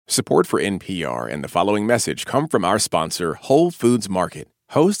Support for NPR and the following message come from our sponsor, Whole Foods Market.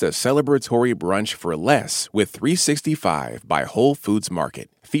 Host a celebratory brunch for less with 365 by Whole Foods Market,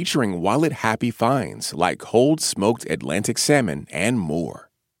 featuring wallet-happy finds like cold smoked Atlantic salmon and more.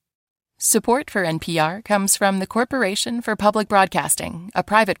 Support for NPR comes from the Corporation for Public Broadcasting, a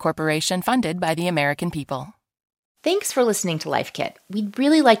private corporation funded by the American people. Thanks for listening to Life Kit. We'd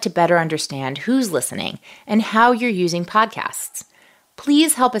really like to better understand who's listening and how you're using podcasts.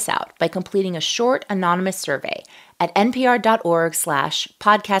 Please help us out by completing a short anonymous survey at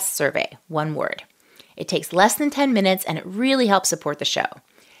npr.org/podcast survey, one word. It takes less than 10 minutes and it really helps support the show.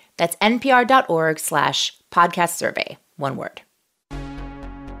 That's npr.org/podcast survey, one word.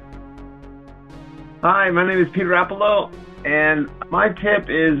 Hi, my name is Peter Apollo, and my tip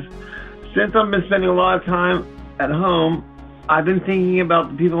is, since I've been spending a lot of time at home, I've been thinking about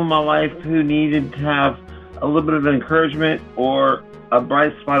the people in my life who needed to have a little bit of encouragement or a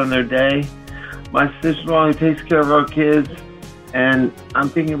bright spot in their day. My sister-in-law who takes care of our kids, and I'm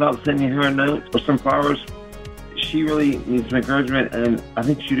thinking about sending her a note or some flowers. She really needs some encouragement, and I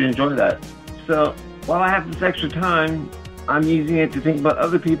think she'd enjoy that. So while I have this extra time, I'm using it to think about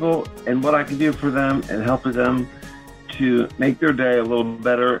other people and what I can do for them and help them to make their day a little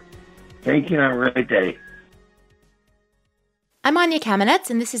better. Thank you and have a great day. I'm Anya Kamenetz,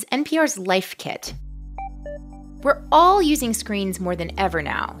 and this is NPR's Life Kit. We're all using screens more than ever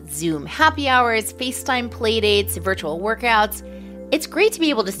now. Zoom happy hours, FaceTime playdates, virtual workouts. It's great to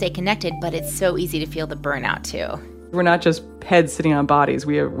be able to stay connected, but it's so easy to feel the burnout too. We're not just heads sitting on bodies.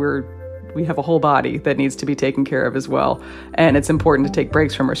 We have a whole body that needs to be taken care of as well. And it's important to take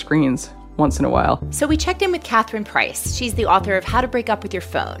breaks from our screens once in a while. So we checked in with Catherine Price. She's the author of How to Break Up with Your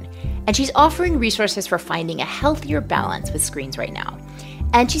Phone. And she's offering resources for finding a healthier balance with screens right now.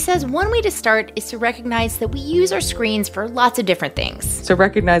 And she says one way to start is to recognize that we use our screens for lots of different things. So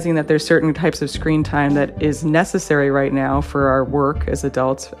recognizing that there's certain types of screen time that is necessary right now for our work as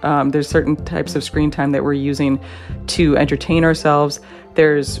adults. There's certain types of screen time that we're using to entertain ourselves.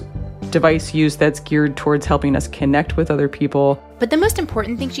 There's device use that's geared towards helping us connect with other people. But the most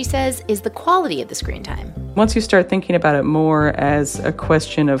important thing, she says, is the quality of the screen time. Once you start thinking about it more as a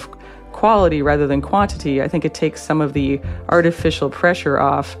question of quality rather than quantity, I think it takes some of the artificial pressure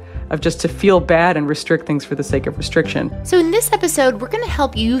off of just to feel bad and restrict things for the sake of restriction. So in this episode, we're going to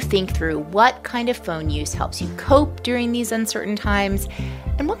help you think through what kind of phone use helps you cope during these uncertain times,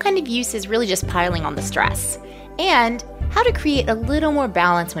 and what kind of use is really just piling on the stress, and how to create a little more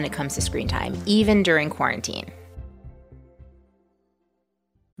balance when it comes to screen time, even during quarantine.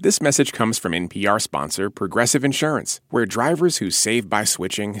 This message comes from NPR sponsor Progressive Insurance, where drivers who save by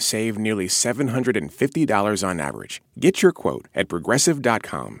switching save nearly $750 on average. Get your quote at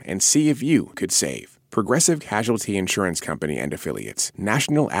Progressive.com and see if you could save. Progressive Casualty Insurance Company and Affiliates.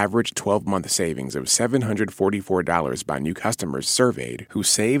 National average 12-month savings of $744 by new customers surveyed who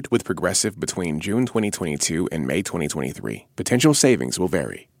saved with Progressive between June 2022 and May 2023. Potential savings will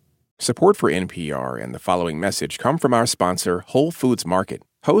vary. Support for NPR and the following message come from our sponsor, Whole Foods Market.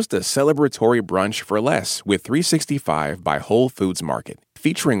 Host a celebratory brunch for less with 365 by Whole Foods Market,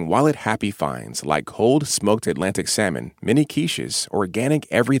 featuring wallet-happy finds like cold smoked Atlantic salmon, mini quiches, organic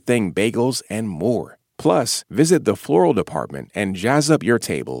everything bagels, and more. Plus, visit the floral department and jazz up your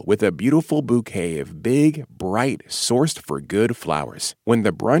table with a beautiful bouquet of big, bright, sourced-for-good flowers. When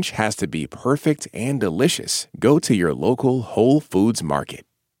the brunch has to be perfect and delicious, go to your local Whole Foods Market.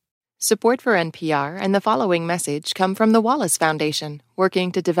 Support for NPR and the following message come from the Wallace Foundation,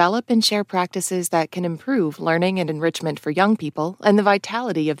 working to develop and share practices that can improve learning and enrichment for young people and the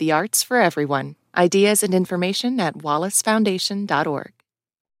vitality of the arts for everyone. Ideas and information at wallacefoundation.org.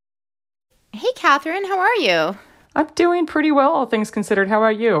 Hey, Catherine, how are you? I'm doing pretty well, all things considered. How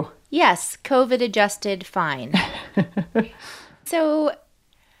about you? Yes, COVID-adjusted fine. So,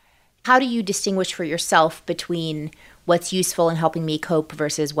 how do you distinguish for yourself between what's useful in helping me cope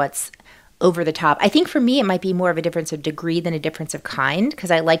versus what's over the top? I think for me, it might be more of a difference of degree than a difference of kind, because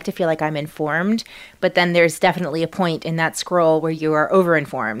I like to feel like I'm informed, but then there's definitely a point in that scroll where you are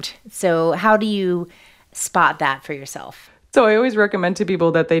overinformed. So how do you spot that for yourself? So I always recommend to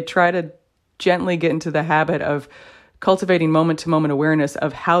people that they try to gently get into the habit of cultivating moment-to-moment awareness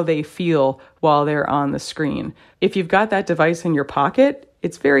of how they feel while they're on the screen. If you've got that device in your pocket,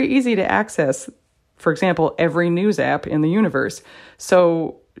 it's very easy to access, for example, every news app in the universe.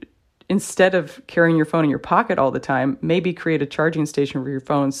 So instead of carrying your phone in your pocket all the time, maybe create a charging station for your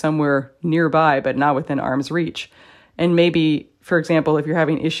phone somewhere nearby, but not within arm's reach. And maybe, for example, if you're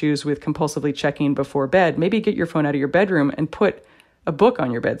having issues with compulsively checking before bed, maybe get your phone out of your bedroom and put a book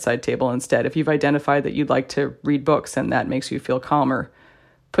on your bedside table instead, if you've identified that you'd like to read books and that makes you feel calmer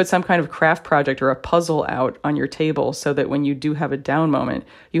Put some kind of craft project or a puzzle out on your table so that when you do have a down moment,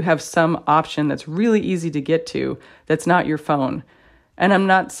 you have some option that's really easy to get to that's not your phone. And I'm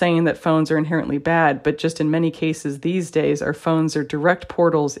not saying that phones are inherently bad, but just in many cases these days, our phones are direct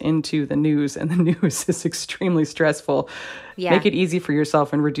portals into the news, and the news is extremely stressful. Yeah. Make it easy for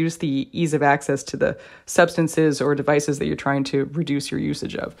yourself and reduce the ease of access to the substances or devices that you're trying to reduce your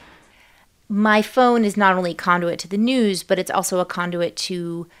usage of. My phone is not only a conduit to the news, but it's also a conduit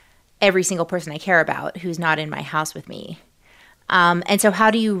to every single person I care about who's not in my house with me. And so how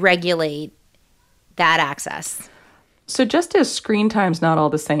do you regulate that access? So just as screen time's not all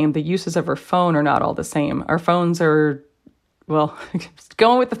the same, the uses of our phone are not all the same. Our phones are, well,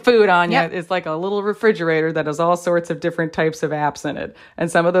 going with the food, Anya, It's like a little refrigerator that has all sorts of different types of apps in it.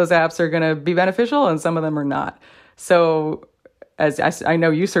 And some of those apps are going to be beneficial and some of them are not. So as I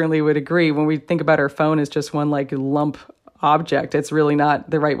know you certainly would agree, when we think about our phone as just one like lump object, it's really not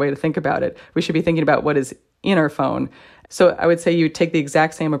the right way to think about it. We should be thinking about what is in our phone. So I would say you take the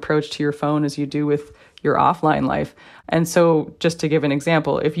exact same approach to your phone as you do with your offline life. And so just to give an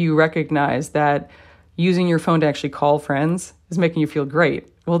example, if you recognize that using your phone to actually call friends is making you feel great,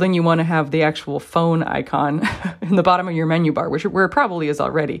 well, then you want to have the actual phone icon in the bottom of your menu bar, where it probably is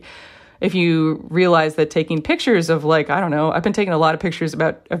already. If you realize that taking pictures of I've been taking a lot of pictures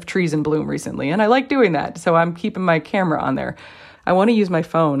of trees in bloom recently, and I like doing that. So I'm keeping my camera on there. I want to use my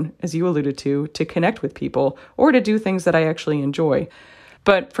phone, as you alluded to connect with people or to do things that I actually enjoy.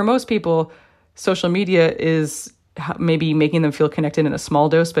 But for most people, social media is maybe making them feel connected in a small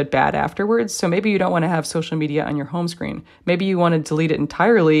dose, but bad afterwards. So maybe you don't want to have social media on your home screen. Maybe you want to delete it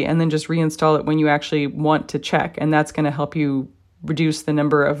entirely and then just reinstall it when you actually want to check. And that's going to help you reduce the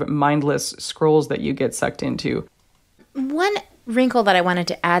number of mindless scrolls that you get sucked into. One wrinkle that I wanted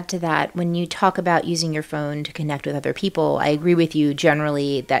to add to that, when you talk about using your phone to connect with other people, I agree with you.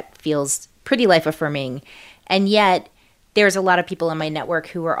 Generally, that feels pretty life-affirming. And yet, there's a lot of people in my network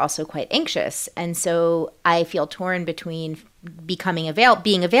who are also quite anxious. And so I feel torn between being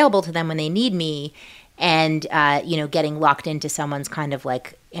available to them when they need me and, getting locked into someone's kind of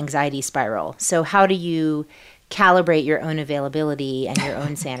like anxiety spiral. So how do you calibrate your own availability and your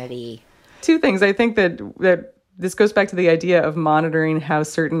own sanity? Two things. I think that this goes back to the idea of monitoring how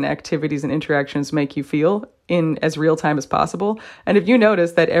certain activities and interactions make you feel in as real time as possible. And if you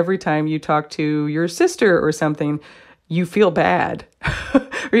notice that every time you talk to your sister or something, you feel bad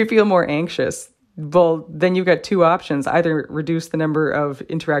or you feel more anxious, well, then you've got two options. Either reduce the number of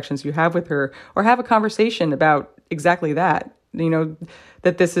interactions you have with her or have a conversation about exactly that.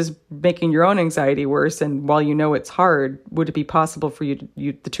 That this is making your own anxiety worse. And while you know it's hard, would it be possible for you,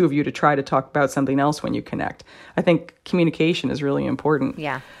 the two of you, to try to talk about something else when you connect? I think communication is really important.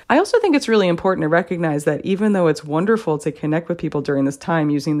 Yeah. I also think it's really important to recognize that even though it's wonderful to connect with people during this time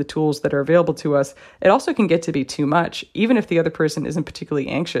using the tools that are available to us, it also can get to be too much, even if the other person isn't particularly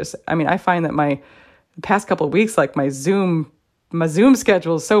anxious. I mean, I find that the past couple of weeks, like my Zoom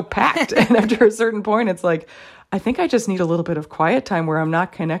schedule is so packed. And after a certain point, it's like, I think I just need a little bit of quiet time where I'm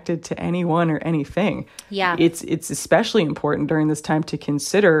not connected to anyone or anything. Yeah. It's especially important during this time to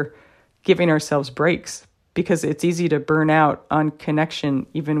consider giving ourselves breaks, because it's easy to burn out on connection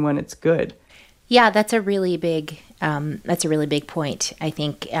even when it's good. Yeah, that's a really big point. I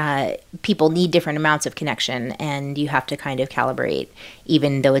think people need different amounts of connection, and you have to kind of calibrate.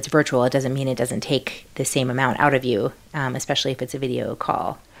 Even though it's virtual, it doesn't mean it doesn't take the same amount out of you, especially if it's a video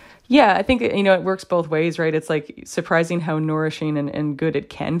call. Yeah, I think, it works both ways, right? It's like surprising how nourishing and good it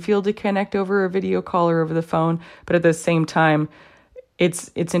can feel to connect over a video call or over the phone. But at the same time,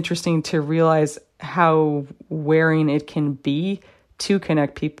 it's interesting to realize how wearing it can be to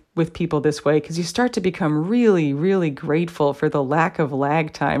connect with people this way, because you start to become really, really grateful for the lack of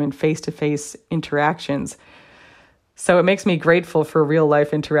lag time in face-to-face interactions. So it makes me grateful for real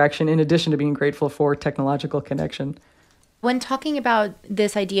life interaction in addition to being grateful for technological connection. When talking about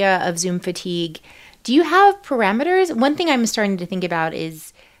this idea of Zoom fatigue, do you have parameters? One thing I'm starting to think about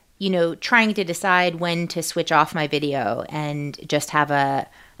is, trying to decide when to switch off my video and just have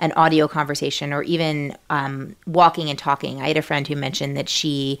an audio conversation, or even walking and talking. I had a friend who mentioned that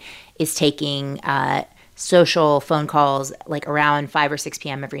she is taking social phone calls like around 5 or 6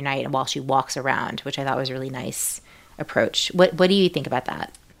 p.m. every night while she walks around, which I thought was a really nice approach. What do you think about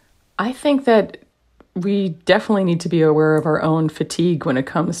that? I think that we definitely need to be aware of our own fatigue when it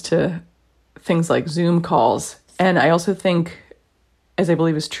comes to things like Zoom calls. And I also think, as I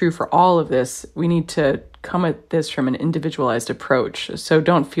believe is true for all of this, we need to come at this from an individualized approach. So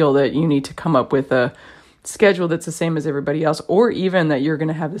don't feel that you need to come up with a schedule that's the same as everybody else, or even that you're going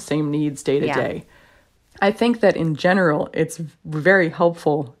to have the same needs day to day. I think that in general, it's very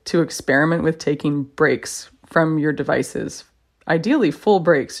helpful to experiment with taking breaks from your devices, ideally full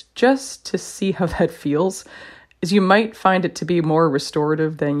breaks, just to see how that feels, as you might find it to be more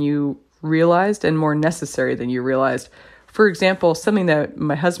restorative than you realized and more necessary than you realized. For example, something that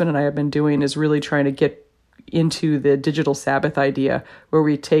my husband and I have been doing is really trying to get into the digital Sabbath idea, where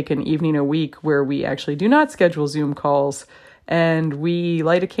we take an evening a week where we actually do not schedule Zoom calls, and we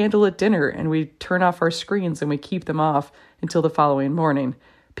light a candle at dinner and we turn off our screens and we keep them off until the following morning.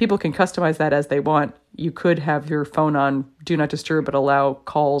 People can customize that as they want. You could have your phone on Do Not Disturb, but allow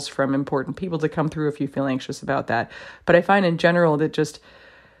calls from important people to come through if you feel anxious about that. But I find in general that just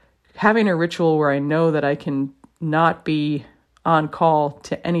having a ritual where I know that I can not be on call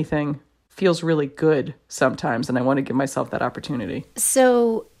to anything feels really good sometimes, and I want to give myself that opportunity.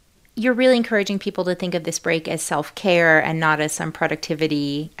 So you're really encouraging people to think of this break as self-care and not as some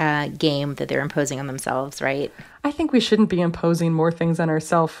productivity game that they're imposing on themselves, right? I think we shouldn't be imposing more things on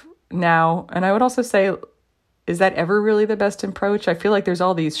ourselves now. And I would also say, is that ever really the best approach? I feel like there's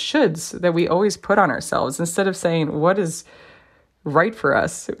all these shoulds that we always put on ourselves instead of saying, what is right for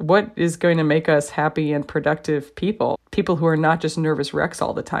us? What is going to make us happy and productive people? People who are not just nervous wrecks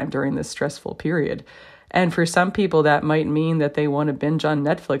all the time during this stressful period. And for some people, that might mean that they want to binge on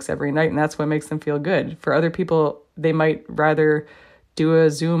Netflix every night, and that's what makes them feel good. For other people, they might rather do a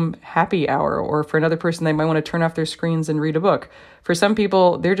Zoom happy hour, or for another person, they might want to turn off their screens and read a book. For some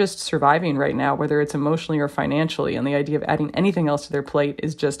people, they're just surviving right now, whether it's emotionally or financially, and the idea of adding anything else to their plate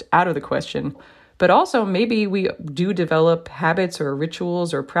is just out of the question. But also, maybe we do develop habits or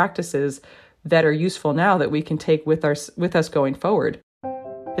rituals or practices that are useful now that we can take with us going forward.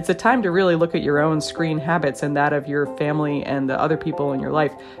 It's a time to really look at your own screen habits and that of your family and the other people in your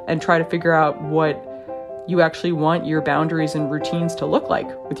life and try to figure out what you actually want your boundaries and routines to look like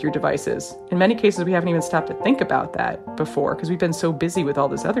with your devices. In many cases, we haven't even stopped to think about that before because we've been so busy with all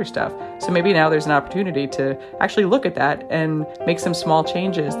this other stuff. So maybe now there's an opportunity to actually look at that and make some small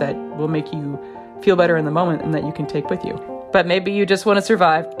changes that will make you feel better in the moment and that you can take with you. But maybe you just want to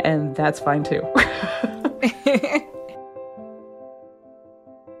survive, and that's fine too.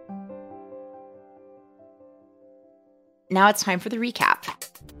 Now it's time for the recap.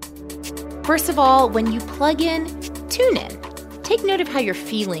 First of all, when you plug in, tune in. Take note of how you're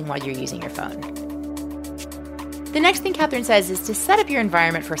feeling while you're using your phone. The next thing Catherine says is to set up your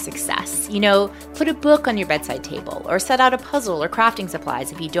environment for success. Put a book on your bedside table or set out a puzzle or crafting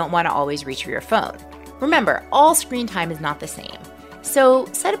supplies if you don't want to always reach for your phone. Remember, all screen time is not the same. So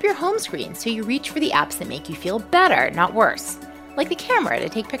set up your home screen so you reach for the apps that make you feel better, not worse, like the camera to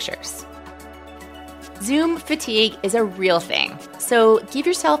take pictures. Zoom fatigue is a real thing, so give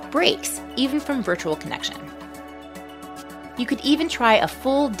yourself breaks, even from virtual connection. You could even try a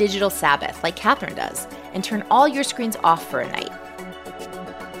full digital Sabbath like Catherine does and turn all your screens off for a night.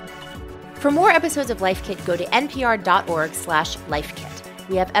 For more episodes of Life Kit, go to npr.org/lifekit.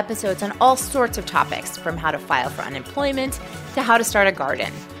 We have episodes on all sorts of topics, from how to file for unemployment to how to start a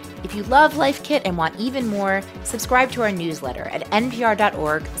garden. If you love Life Kit and want even more, subscribe to our newsletter at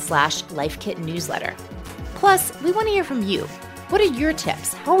npr.org/lifekitnewsletter. Plus, we want to hear from you. What are your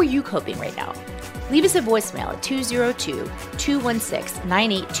tips? How are you coping right now? Leave us a voicemail at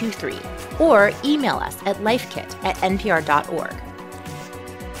 202-216-9823 or email us at lifekit@npr.org.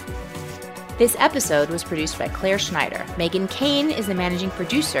 This episode was produced by Claire Schneider. Megan Kane is the managing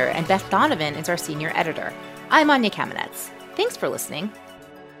producer, and Beth Donovan is our senior editor. I'm Anya Kamenetz. Thanks for listening.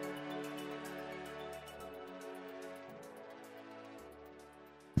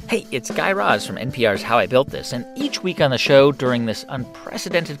 Hey, it's Guy Raz from NPR's How I Built This, and each week on the show during this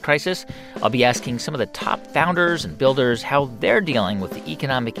unprecedented crisis, I'll be asking some of the top founders and builders how they're dealing with the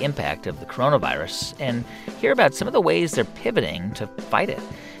economic impact of the coronavirus and hear about some of the ways they're pivoting to fight it.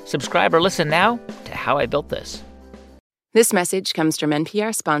 Subscribe or listen now to How I Built This. This message comes from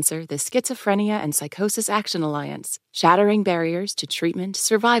NPR sponsor, the Schizophrenia and Psychosis Action Alliance, shattering barriers to treatment,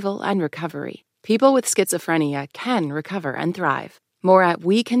 survival, and recovery. People with schizophrenia can recover and thrive. More at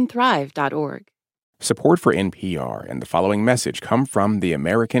wecanthrive.org. Support for NPR and the following message come from the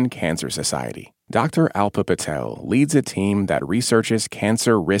American Cancer Society. Dr. Alpa Patel leads a team that researches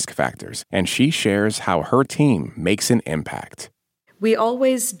cancer risk factors, and she shares how her team makes an impact. We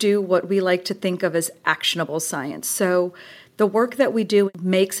always do what we like to think of as actionable science. So the work that we do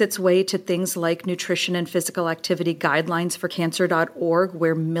makes its way to things like nutrition and physical activity guidelines for cancer.org,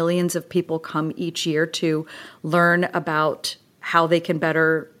 where millions of people come each year to learn about how they can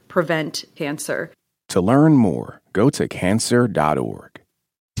better prevent cancer. To learn more, go to cancer.org.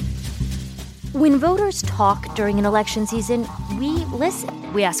 When voters talk during an election season, we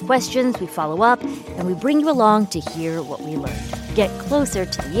listen. We ask questions, we follow up, and we bring you along to hear what we learned. Get closer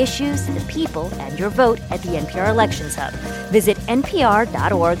to the issues, the people, and your vote at the NPR Elections Hub. Visit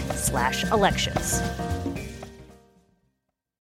npr.org/elections.